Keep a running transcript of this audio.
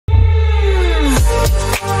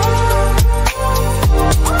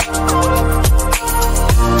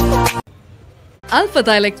Al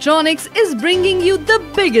Fatah Electronics is bringing you the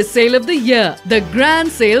biggest sale of the year, the Grand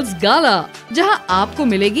Sales Gala, जहां आपको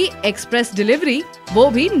मिलेगी express delivery, वो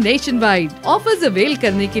भी nation wide. Offers avail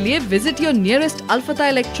करने के लिए visit your nearest Al Fatah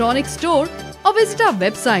Electronics store or visit our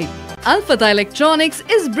website. Al Fatah Electronics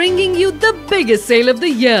is bringing you the biggest sale of the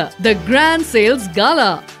year, the Grand Sales Gala,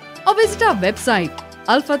 or visit our website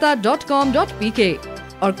alfatah.com.pk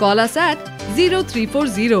or call us at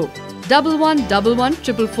 0340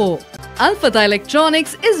 1111 Al Fatah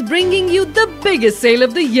Electronics is bringing you the biggest sale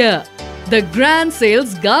of the year, the Grand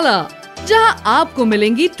Sales Gala, जहां आपको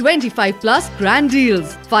मिलेंगी 25 plus grand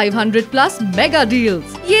deals, 500 plus mega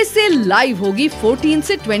deals. ये cell live होगी 14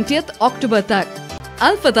 से 20 अक्टूबर तक।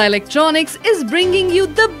 Al Fatah Electronics is bringing you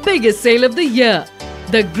the biggest sale of the year,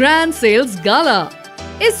 the Grand Sales Gala.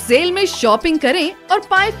 इस cell में shopping करें और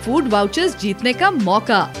पाएं फूड वाउचर्स जीतने का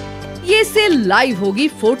मौका। ये सेल लाइव होगी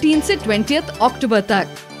 14 से 20 अक्टूबर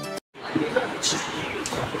तक।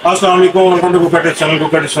 अस्सलाम वालेकुम, welcome to cooker channel.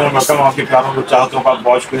 Cooker channel welcome. आपके प्यारों को चाहतों का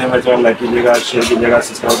बहुत शुक्रिया। मेरे चैनल लाइक कीजिएगा, शेयर कीजिएगा,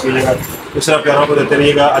 सब्सक्राइब कीजिएगा, इस तरह प्यारों को देते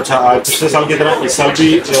रहिएगा। अच्छा, आज पिछले साल की तरह इस साल भी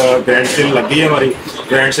ग्रैंड सेल लगी है हमारी।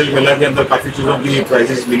 ग्रैंड सेल मेला के अंदर काफ़ी चीज़ों की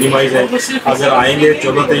प्राइसेस मिनिमाइज हैं। अगर आएंगे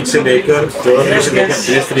 14 तारीख से लेकर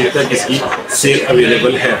 20 तारीख तक इसकी सेल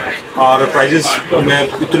अवेलेबल है और प्राइजेस में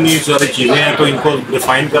इतनी सारी चीज़ें हैं तो इनको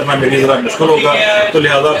डिफाइन करना मेरे लिए ज़रा मुश्किल होगा, तो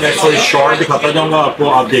लिहाजा मैं थोड़ी शॉर्ट दिखाता जाऊँगा आपको,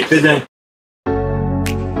 आप देखते जाएँ।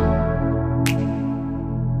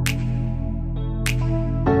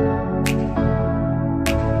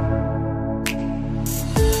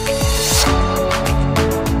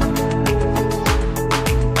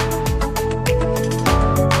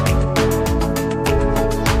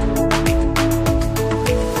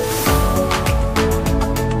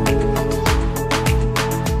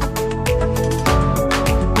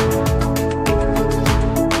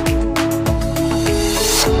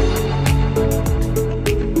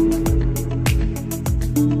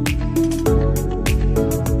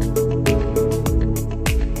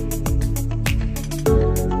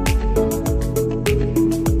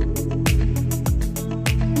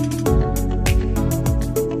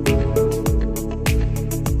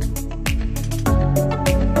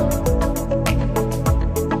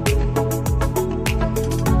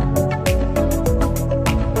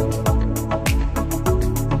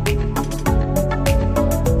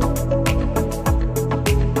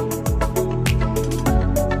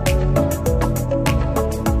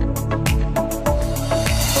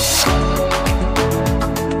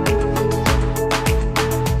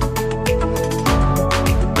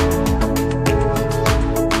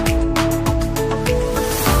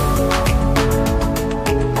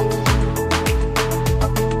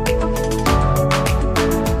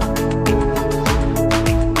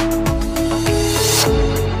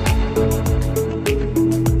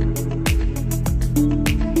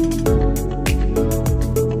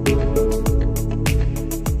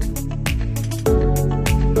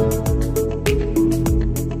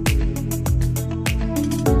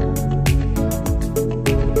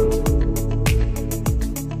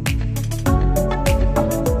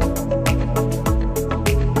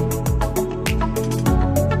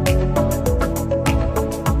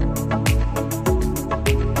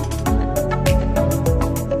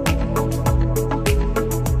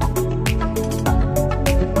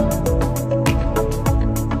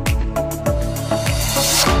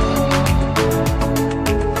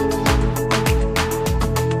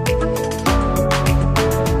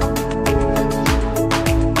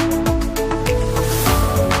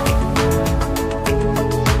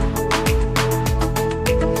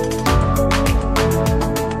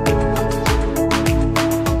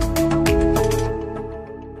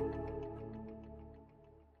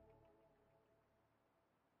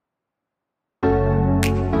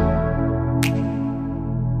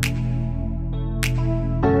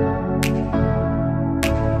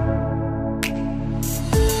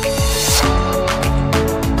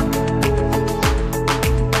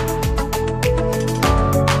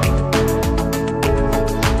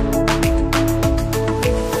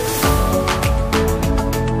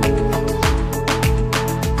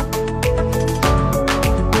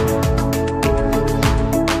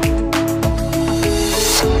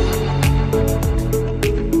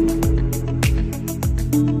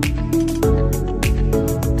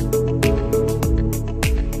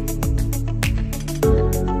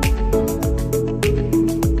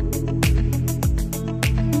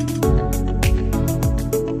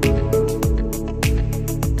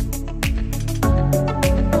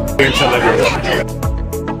 अच्छा लगेगा।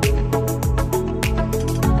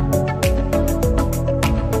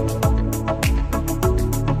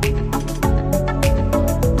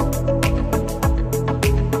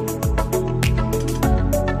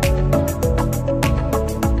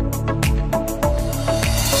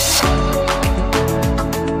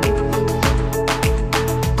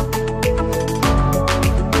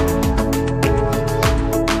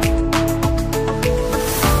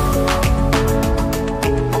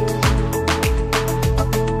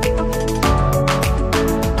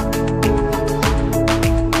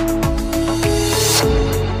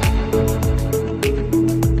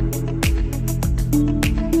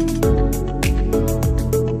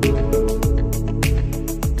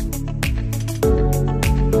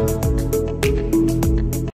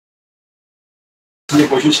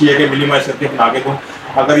 कोशिश ये है कि मिनिमाइज करके बना के दूँ।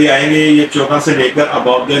 अगर ये आएंगे ये 14 से लेकर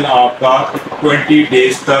अबाउट देन आपका 20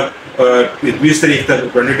 डेज तक 20 तारीख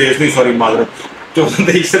तक 20 डेज नहीं सॉरी माजरत 14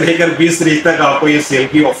 तारीख से लेकर 20 तारीख तक आपको ये सेल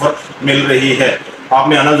की ऑफर मिल रही है।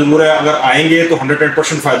 आपने आना जरूर है, अगर आएंगे तो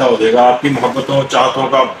 110% फ़ायदा हो जाएगा। आपकी मोहब्बतों चाहतों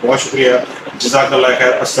का बहुत शुक्रिया। जज़ाकल्लाह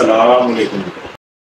खैर। अस्सलाम वालेकुम।